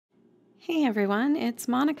Hey everyone, it's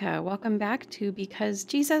Monica. Welcome back to Because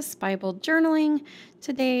Jesus Bible Journaling.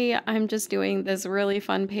 Today I'm just doing this really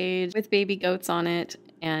fun page with baby goats on it,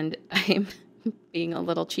 and I'm being a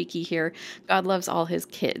little cheeky here. God loves all his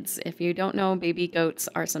kids. If you don't know, baby goats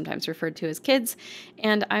are sometimes referred to as kids,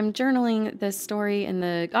 and I'm journaling this story in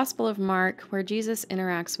the Gospel of Mark where Jesus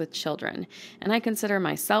interacts with children. And I consider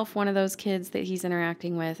myself one of those kids that he's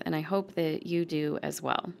interacting with, and I hope that you do as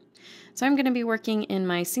well. So I'm going to be working in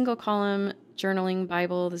my single column journaling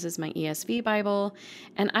Bible. This is my ESV Bible.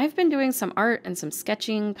 And I've been doing some art and some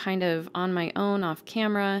sketching kind of on my own off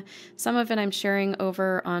camera. Some of it I'm sharing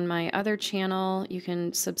over on my other channel. You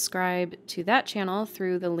can subscribe to that channel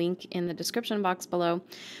through the link in the description box below.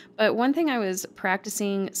 But one thing I was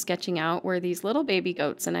practicing sketching out were these little baby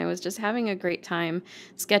goats, and I was just having a great time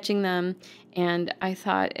sketching them. And I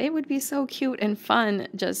thought it would be so cute and fun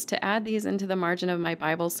just to add these into the margin of my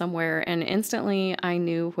Bible somewhere. And instantly I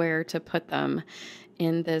knew where to put them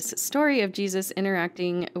in this story of Jesus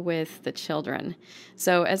interacting with the children.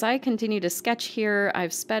 So as I continue to sketch here,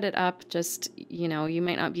 I've sped it up. Just, you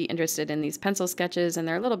might not be interested in these pencil sketches, and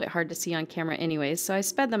they're a little bit hard to see on camera anyways. So I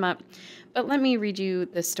sped them up. But let me read you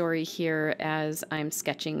the story here as I'm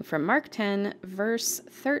sketching from Mark 10, verse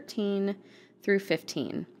 13 through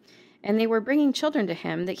 15. And they were bringing children to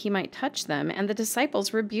him that he might touch them, and the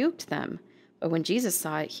disciples rebuked them. But when Jesus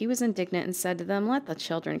saw it, he was indignant and said to them, "Let the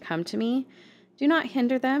children come to me. Do not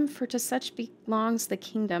hinder them, for to such belongs the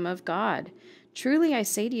kingdom of God. Truly I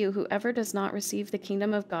say to you, whoever does not receive the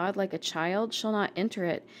kingdom of God like a child shall not enter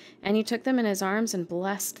it." And he took them in his arms and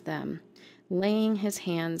blessed them, laying his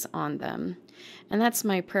hands on them. And that's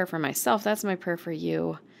my prayer for myself. That's my prayer for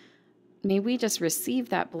you. May we just receive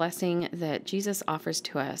that blessing that Jesus offers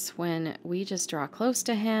to us when we just draw close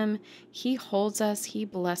to him. He holds us, he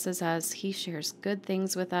blesses us, he shares good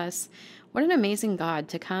things with us. What an amazing God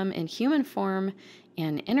to come in human form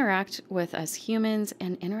and interact with us humans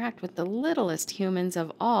and interact with the littlest humans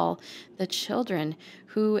of all, the children,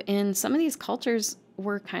 who in some of these cultures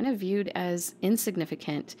were kind of viewed as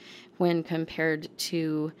insignificant when compared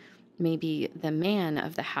to maybe the man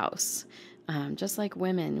of the house. Just like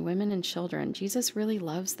women and children, Jesus really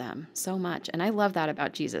loves them so much. And I love that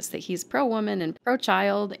about Jesus, that he's pro-woman and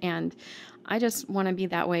pro-child. And I just want to be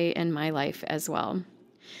that way in my life as well.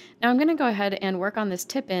 Now I'm going to go ahead and work on this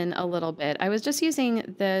tip-in a little bit. I was just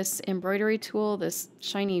using this embroidery tool, this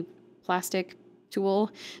shiny plastic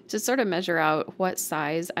tool, to sort of measure out what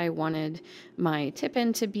size I wanted my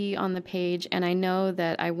tip-in to be on the page. And I know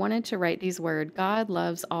that I wanted to write these words, God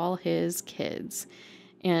loves all his kids.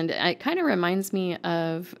 And it kind of reminds me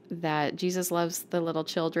of that Jesus Loves the Little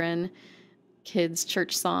Children kids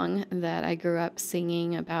church song that I grew up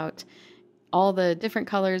singing about all the different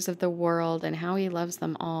colors of the world and how he loves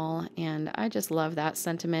them all. And I just love that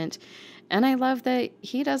sentiment. And I love that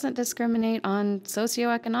he doesn't discriminate on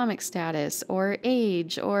socioeconomic status or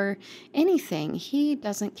age or anything. He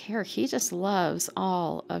doesn't care. He just loves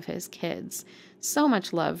all of his kids. So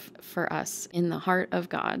much love for us in the heart of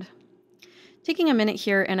God. Taking a minute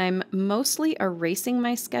here, and I'm mostly erasing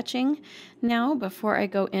my sketching now before I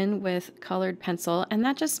go in with colored pencil, and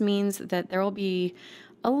that just means that there will be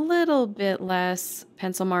a little bit less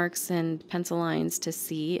pencil marks and pencil lines to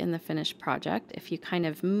see in the finished project if you kind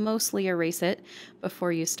of mostly erase it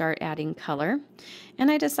before you start adding color. And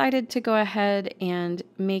I decided to go ahead and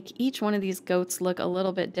make each one of these goats look a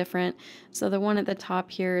little bit different. So the one at the top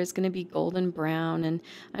here is going to be golden brown, and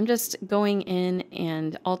I'm just going in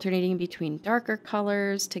and alternating between darker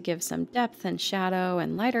colors to give some depth and shadow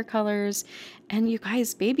and lighter colors. And you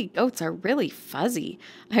guys, baby goats are really fuzzy.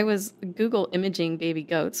 I was Google imaging baby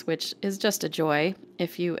goats, which is just a joy.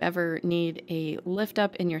 If you ever need a lift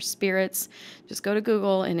up in your spirits, just go to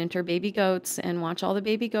Google and enter baby goats and watch all the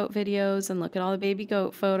baby goat videos and look at all the baby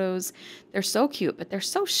goat photos. They're so cute, but they're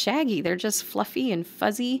so shaggy. They're just fluffy and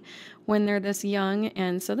fuzzy when they're this young.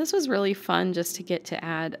 And so this was really fun just to get to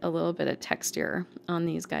add a little bit of texture on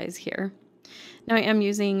these guys here. Now I am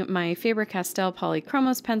using my Faber-Castell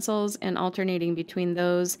Polychromos pencils and alternating between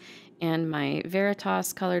those and my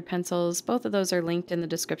Veritas colored pencils. Both of those are linked in the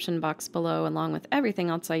description box below, along with everything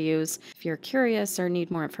else I use. If you're curious or need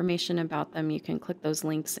more information about them, you can click those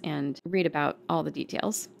links and read about all the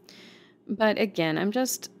details. But again, I'm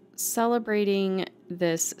just celebrating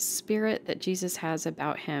this spirit that Jesus has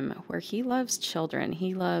about him, where he loves children.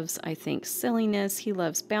 He loves, I think, silliness. He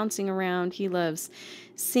loves bouncing around. He loves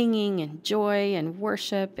singing and joy and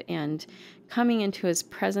worship and coming into his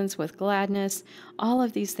presence with gladness. All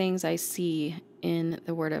of these things I see in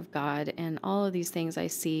the Word of God, and all of these things I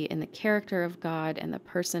see in the character of God and the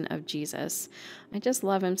person of Jesus. I just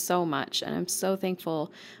love him so much, and I'm so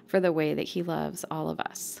thankful for the way that he loves all of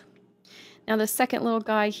us. Now, the second little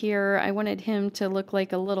guy here, I wanted him to look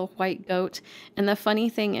like a little white goat. And the funny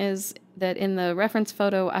thing is that in the reference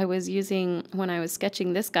photo I was using when I was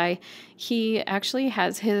sketching this guy, he actually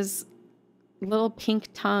has his little pink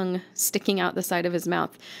tongue sticking out the side of his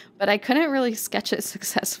mouth. But I couldn't really sketch it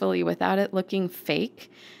successfully without it looking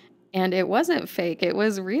fake. And it wasn't fake, it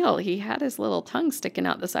was real. He had his little tongue sticking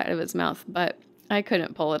out the side of his mouth, but I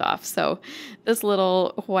couldn't pull it off. So this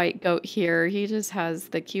little white goat here, he just has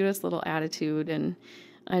the cutest little attitude, and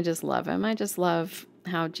I just love him. I just love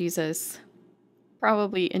how Jesus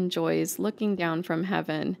probably enjoys looking down from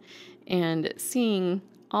heaven and seeing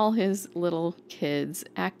all his little kids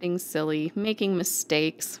acting silly, making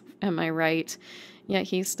mistakes. Am I right? Yet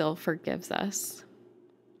he still forgives us.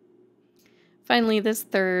 Finally, this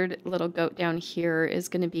third little goat down here is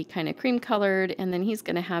going to be kind of cream colored, and then he's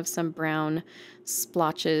going to have some brown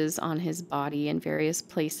splotches on his body in various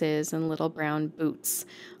places and little brown boots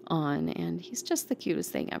on, and he's just the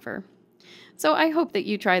cutest thing ever. So I hope that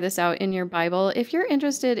you try this out in your Bible. If you're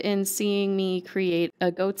interested in seeing me create a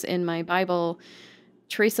Goats in My Bible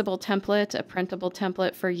traceable template, a printable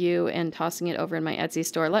template for you, and tossing it over in my Etsy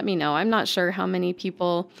store, let me know. I'm not sure how many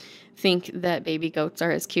people think that baby goats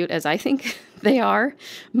are as cute as I think they are,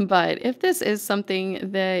 but if this is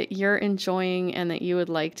something that you're enjoying and that you would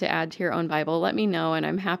like to add to your own Bible, let me know, and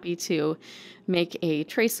I'm happy to make a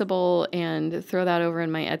traceable and throw that over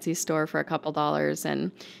in my Etsy store for a couple dollars,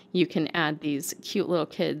 and you can add these cute little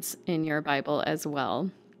kids in your Bible as well.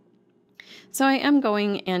 So I am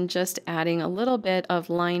going and just adding a little bit of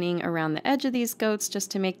lining around the edge of these goats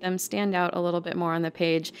just to make them stand out a little bit more on the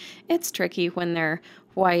page. It's tricky when they're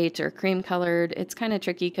white or cream colored. It's kind of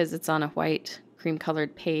tricky because it's on a white cream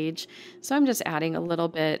colored page. So I'm just adding a little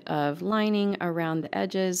bit of lining around the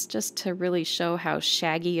edges just to really show how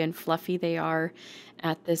shaggy and fluffy they are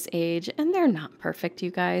at this age. And they're not perfect,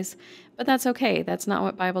 you guys, but that's okay. That's not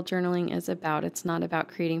what Bible journaling is about. It's not about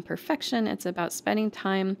creating perfection. It's about spending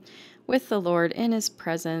time with the Lord in his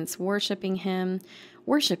presence, worshiping him.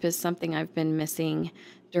 Worship is something I've been missing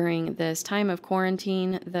during this time of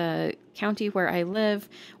quarantine. The county where I live,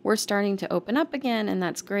 we're starting to open up again, and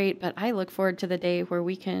that's great, but I look forward to the day where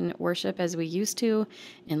we can worship as we used to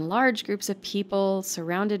in large groups of people,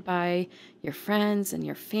 surrounded by your friends and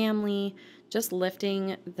your family, just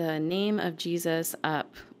lifting the name of Jesus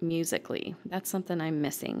up musically. That's something I'm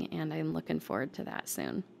missing, and I'm looking forward to that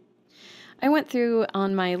soon. I went through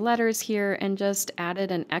on my letters here and just added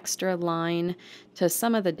an extra line to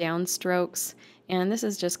some of the downstrokes, and this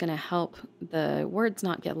is just going to help the words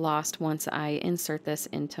not get lost once I insert this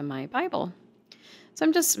into my Bible. So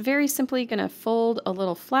I'm just very simply going to fold a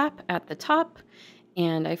little flap at the top,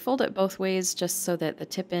 and I fold it both ways just so that the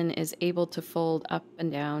tip-in is able to fold up and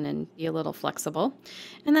down and be a little flexible.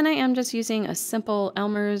 And then I am just using a simple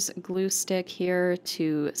Elmer's glue stick here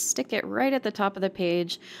to stick it right at the top of the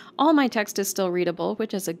page. All my text is still readable,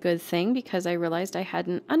 which is a good thing because I realized I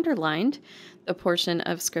hadn't underlined the portion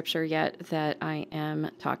of scripture yet that I am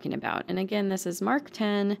talking about. And again, this is Mark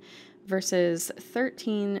 10, verses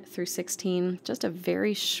 13 through 16, just a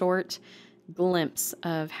very short glimpse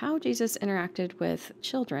of how Jesus interacted with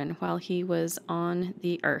children while he was on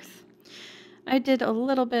the earth. I did a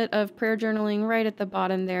little bit of prayer journaling right at the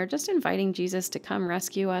bottom there, just inviting Jesus to come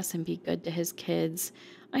rescue us and be good to his kids.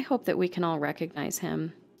 I hope that we can all recognize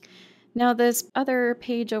him. Now, this other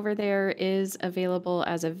page over there is available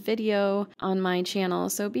as a video on my channel,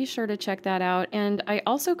 so be sure to check that out. And I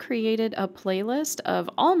also created a playlist of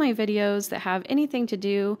all my videos that have anything to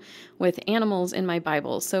do with animals in my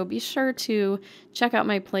Bible, so be sure to check out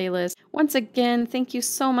my playlist. Once again, thank you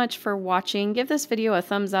so much for watching. Give this video a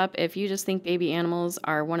thumbs up if you just think baby animals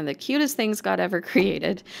are one of the cutest things God ever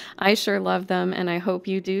created. I sure love them, and I hope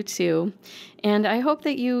you do too. And I hope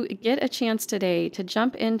that you get a chance today to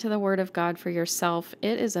jump into the Word of God for yourself.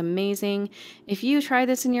 It is amazing. If you try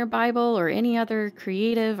this in your Bible or any other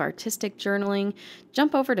creative, artistic journaling,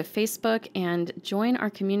 jump over to Facebook and join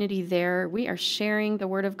our community there. We are sharing the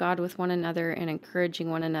Word of God with one another and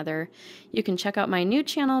encouraging one another. You can check out my new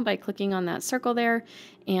channel by clicking on that circle there,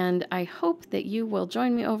 and I hope that you will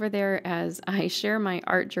join me over there as I share my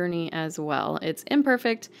art journey as well. It's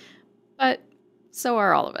imperfect, but so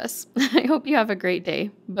are all of us. I hope you have a great day.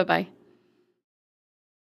 Bye-bye.